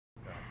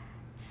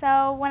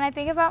So when I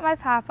think about my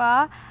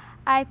papa,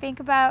 I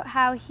think about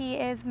how he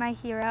is my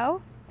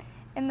hero.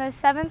 In the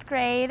 7th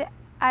grade,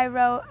 I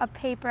wrote a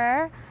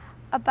paper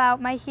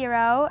about my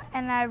hero,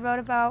 and I wrote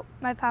about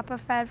my papa,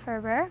 Fred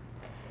Ferber.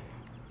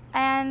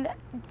 And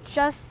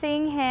just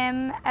seeing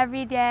him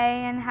every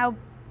day and how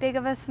big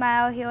of a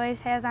smile he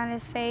always has on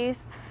his face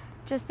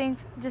just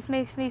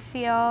makes me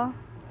feel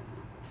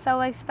so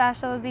like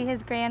special to be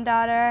his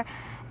granddaughter.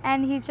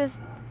 And he's just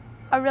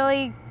a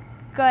really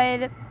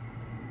good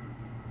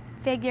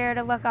figure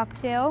to look up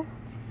to.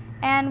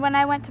 And when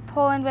I went to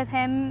Poland with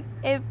him,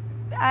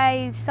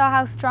 I saw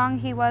how strong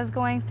he was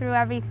going through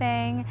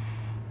everything,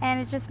 and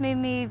it just made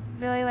me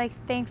really like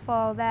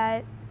thankful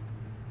that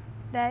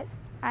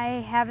I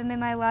have him in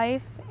my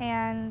life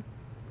and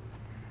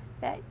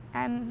that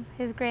I'm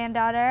his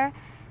granddaughter.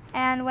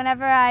 And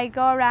whenever I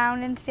go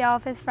around and see all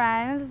of his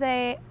friends,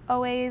 they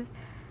always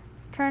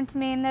turn to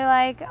me and they're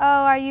like,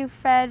 "Oh, are you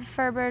Fred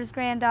Ferber's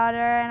granddaughter?"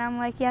 And I'm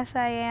like, "Yes,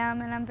 I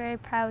am," and I'm very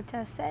proud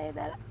to say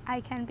that I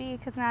can be,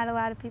 because not a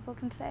lot of people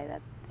can say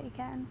that they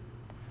can.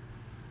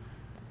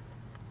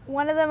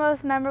 One of the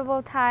most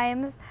memorable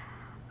times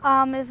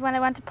is when I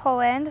went to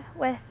Poland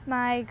with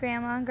my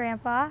grandma and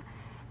grandpa,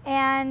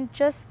 and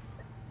just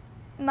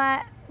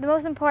the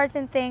most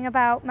important thing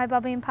about my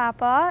Bubby and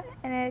Papa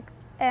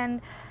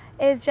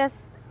is just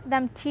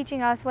them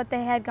teaching us what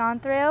they had gone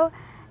through.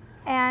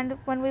 And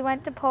when we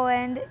went to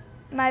Poland,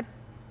 my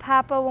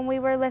papa, when we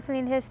were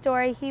listening to his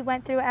story, he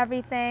went through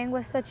everything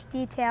with such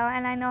detail,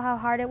 and I know how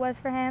hard it was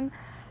for him,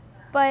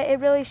 but it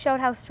really showed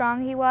how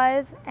strong he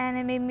was, and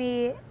it made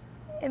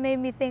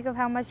me think of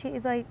how much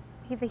he's a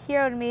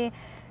hero to me,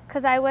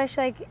 because I wish,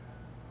 like,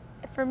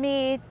 for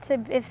me,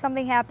 if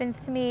something happens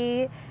to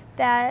me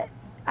that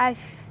I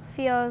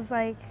feels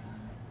like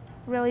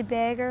really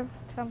big or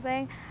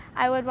something,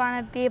 I would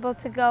want to be able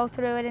to go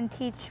through it and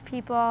teach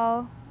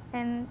people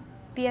and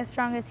be as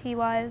strong as he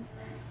was,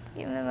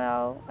 even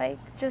though, like,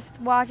 just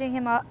watching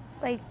him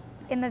like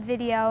in the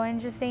video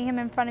and just seeing him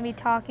in front of me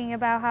talking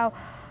about how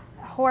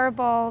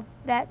horrible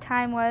that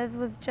time was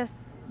just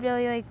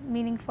really like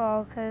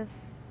meaningful,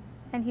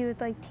 and he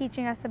was like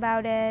teaching us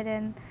about it,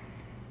 and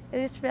it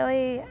was just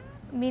really a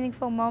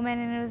meaningful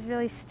moment, and it was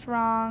really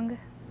strong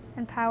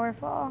and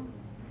powerful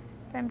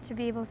for him to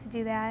be able to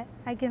do that.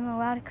 I give him a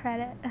lot of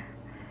credit.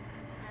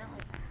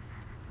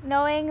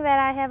 Knowing that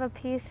I have a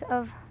piece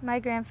of my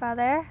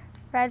grandfather,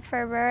 Fred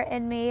Ferber,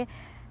 in me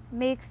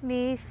makes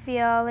me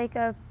feel like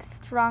a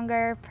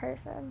stronger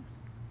person.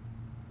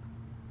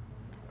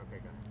 Okay,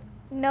 go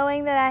ahead.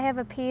 Knowing that I have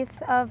a piece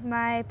of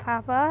my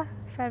papa,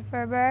 Fred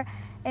Ferber,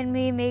 in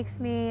me makes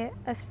me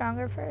a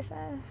stronger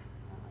person.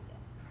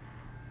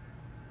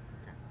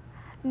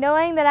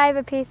 Knowing that I have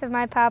a piece of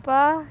my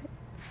papa,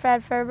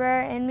 Fred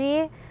Ferber, in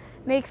me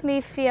makes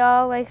me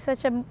feel like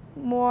such a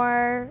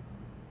more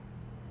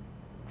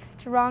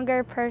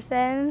stronger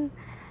person,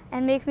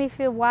 and makes me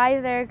feel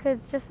wiser,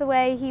 because just the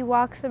way he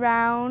walks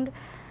around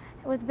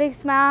with a big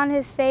smile on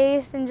his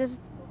face, and just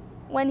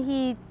when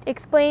he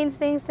explains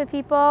things to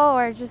people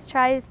or just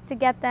tries to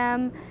get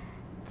them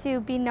to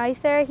be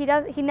nicer,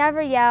 he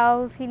never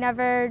yells, he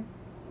never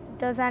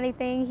does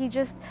anything. He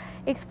just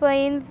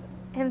explains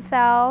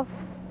himself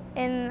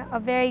in a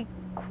very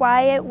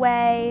quiet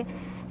way,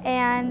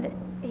 and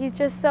he's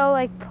just so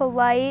like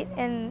polite.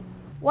 And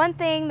one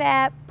thing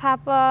that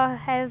Papa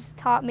has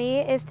taught me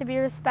is to be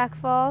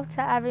respectful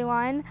to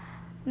everyone,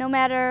 no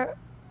matter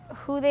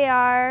who they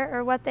are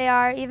or what they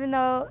are, even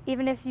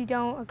if you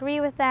don't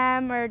agree with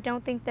them or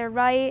don't think they're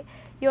right,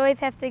 you always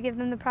have to give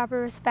them the proper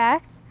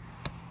respect.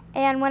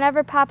 And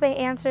whenever Papa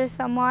answers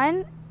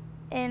someone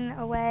in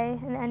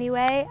any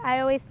way,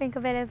 I always think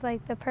of it as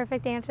like the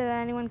perfect answer that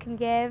anyone can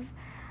give.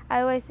 I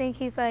always think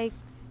he's like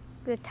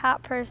the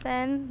top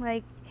person,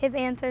 like his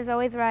answer is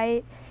always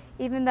right,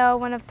 even though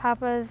one of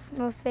Papa's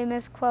most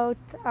famous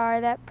quotes are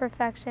that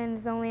perfection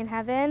is only in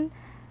heaven.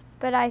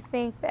 But I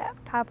think that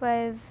Papa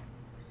is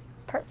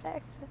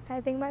perfect. I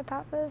think my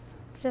Papa is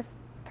just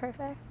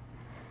perfect.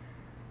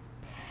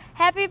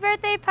 Happy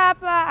birthday,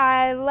 Papa.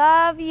 I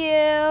love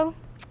you.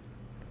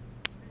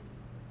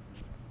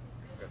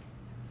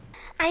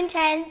 I'm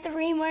 10,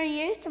 3 more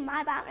years to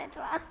my bat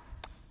mitzvah.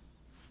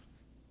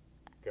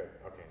 Good,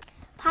 okay.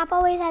 Papa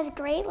always has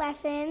great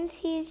lessons.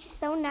 He's just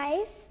so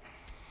nice.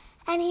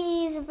 And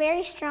he's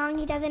very strong.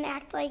 He doesn't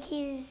act like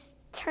he's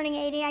turning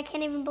 80. I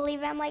can't even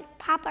believe it. I'm like,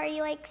 Papa, are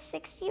you like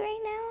 60 right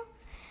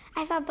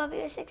now? I thought Bubby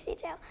was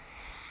 62.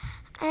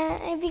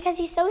 And because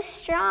he's so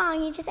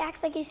strong, he just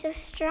acts like he's so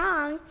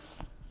strong.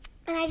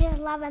 And I just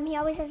love him. He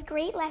always has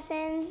great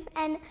lessons,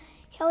 and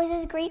he always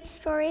has great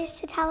stories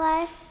to tell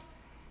us.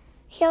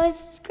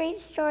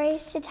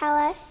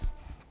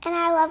 And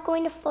I love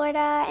going to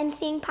Florida and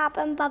seeing Papa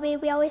and Bubby.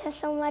 We always have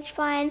so much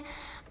fun.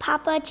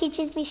 Papa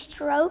teaches me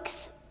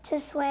strokes to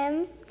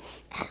swim.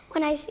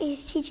 He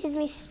teaches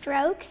me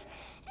strokes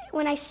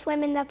when I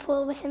swim in the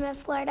pool with him in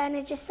Florida, and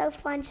it's just so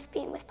fun just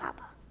being with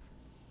Papa.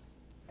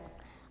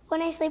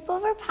 When I sleep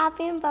over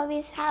Pappy and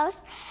Bubby's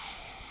house,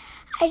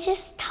 I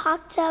just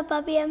talk to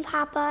Bubby and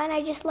Papa, and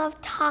I just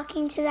love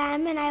talking to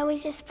them, and I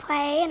always just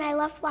play, and I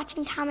love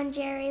watching Tom and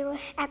Jerry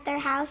at their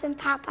house and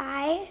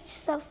Popeye. It's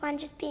so fun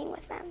just being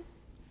with them.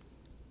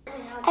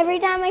 Every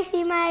time I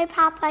see my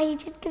Papa, he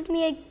just gives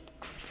me a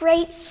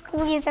great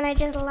squeeze, and I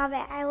just love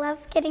it. I love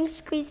getting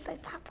squeezed by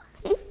Papa.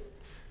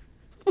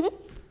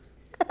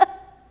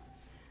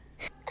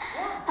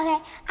 Okay,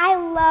 I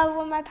love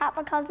when my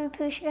Papa calls me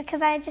Pushka,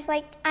 because I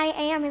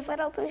am his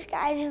little Pushka.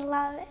 I just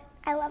love it.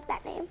 I love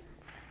that name.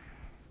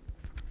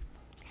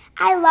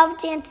 I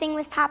loved dancing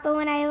with Papa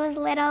when I was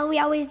little. We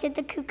always did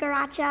the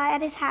cucaracha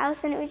at his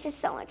house, and it was just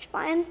so much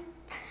fun.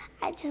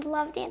 I just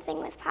love dancing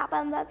with Papa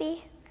and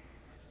Bubby.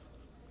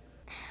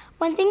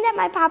 One thing that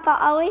my Papa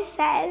always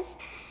says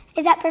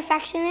is that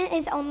perfection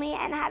is only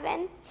in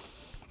heaven,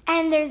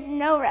 and there's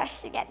no rush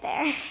to get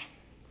there.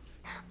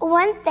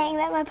 One thing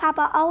that my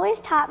Papa always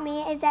taught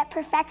me is that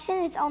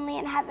perfection is only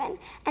in heaven,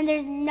 and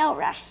there's no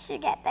rush to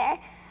get there.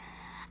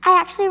 I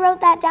actually wrote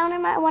that down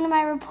in one of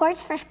my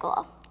reports for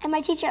school, and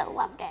my teacher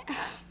loved it.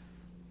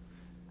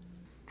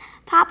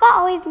 Papa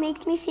always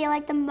makes me feel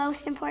like the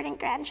most important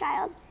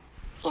grandchild,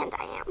 and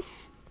I am.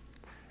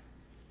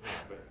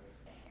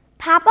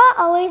 Papa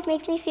always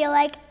makes me feel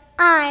like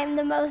I'm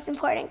the most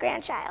important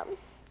grandchild,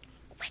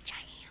 which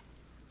I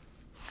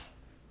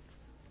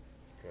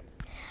am.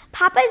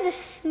 Papa is the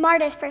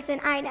smartest person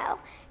I know,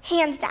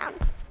 hands down.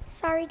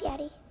 Sorry,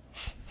 Daddy.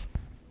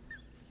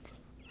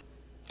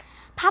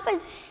 Papa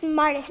is the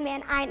smartest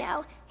man I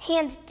know,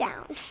 hands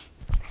down.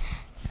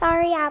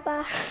 Sorry,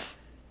 Abba.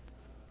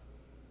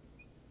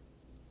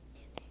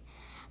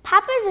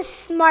 Papa is the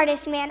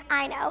smartest man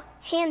I know,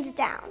 hands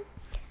down.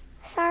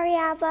 Sorry,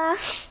 Abba.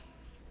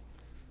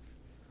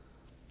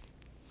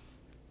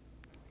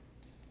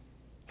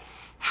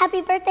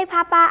 Happy birthday,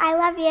 Papa. I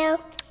love you.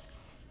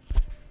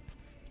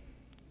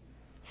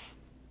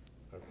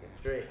 Okay,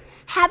 3.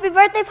 Happy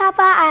birthday,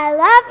 Papa. I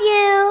love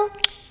you.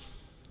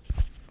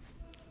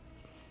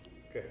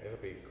 Good, it'll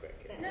be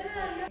quick.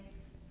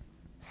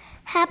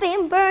 Happy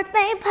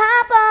birthday,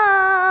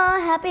 Papa.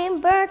 Happy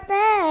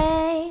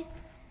birthday.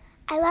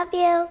 I love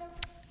you.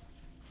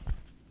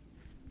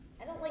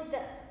 I don't like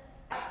that.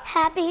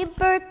 Happy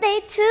birthday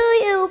to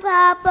you,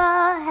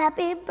 Papa.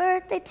 Happy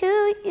birthday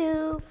to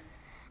you.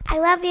 I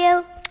love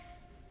you.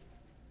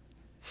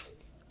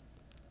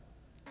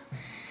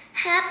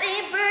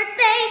 Happy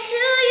birthday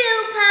to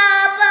you,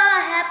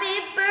 Papa. Happy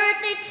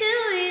birthday to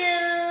you.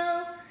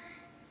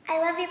 I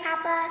love you,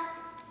 Papa.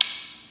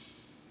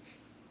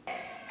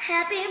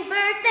 Happy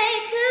birthday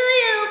to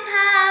you,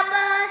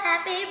 Papa.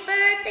 Happy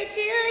birthday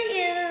to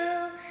you.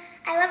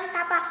 I love you,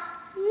 Papa.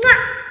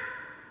 Mwah!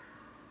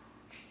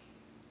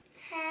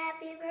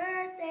 Happy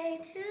birthday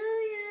to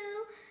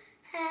you.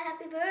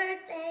 Happy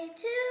birthday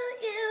to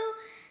you.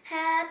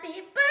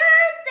 Happy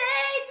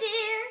birthday,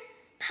 dear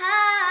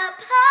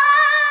Papa.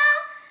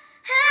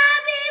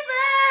 Happy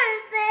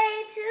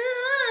birthday to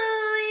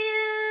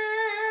you.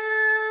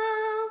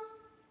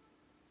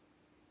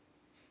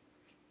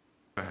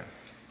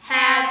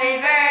 Happy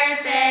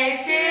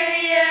birthday to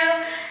you.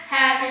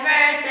 Happy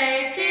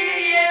birthday to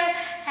you.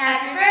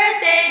 Happy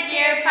birthday,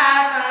 dear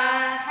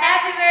Papa.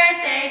 Happy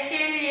birthday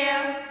to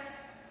you.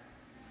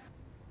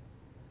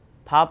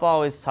 Papa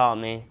always taught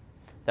me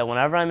that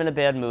whenever I'm in a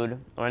bad mood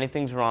or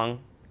anything's wrong,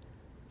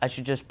 I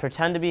should just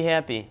pretend to be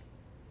happy.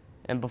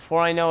 And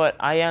before I know it,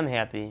 I am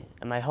happy,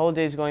 and my whole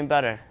day's going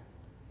better.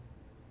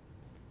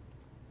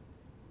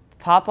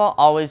 Papa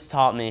always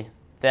taught me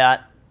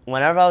that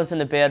whenever I was in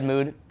a bad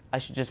mood, I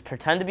should just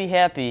pretend to be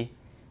happy,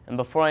 and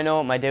before I know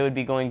it, my day would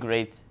be going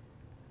great.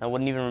 I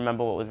wouldn't even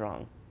remember what was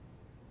wrong.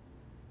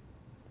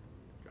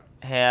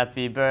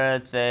 Happy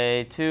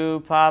birthday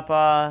to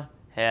Papa.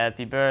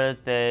 Happy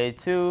birthday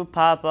to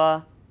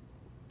Papa.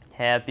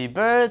 Happy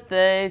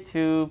birthday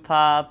to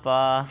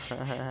Papa.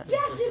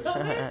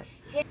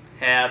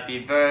 Happy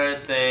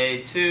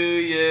birthday to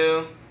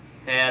you.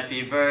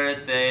 Happy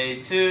birthday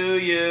to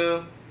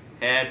you.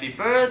 Happy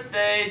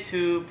birthday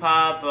to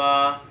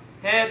Papa.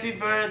 Happy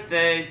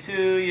birthday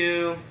to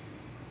you.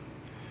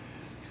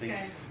 Sweet.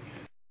 Okay.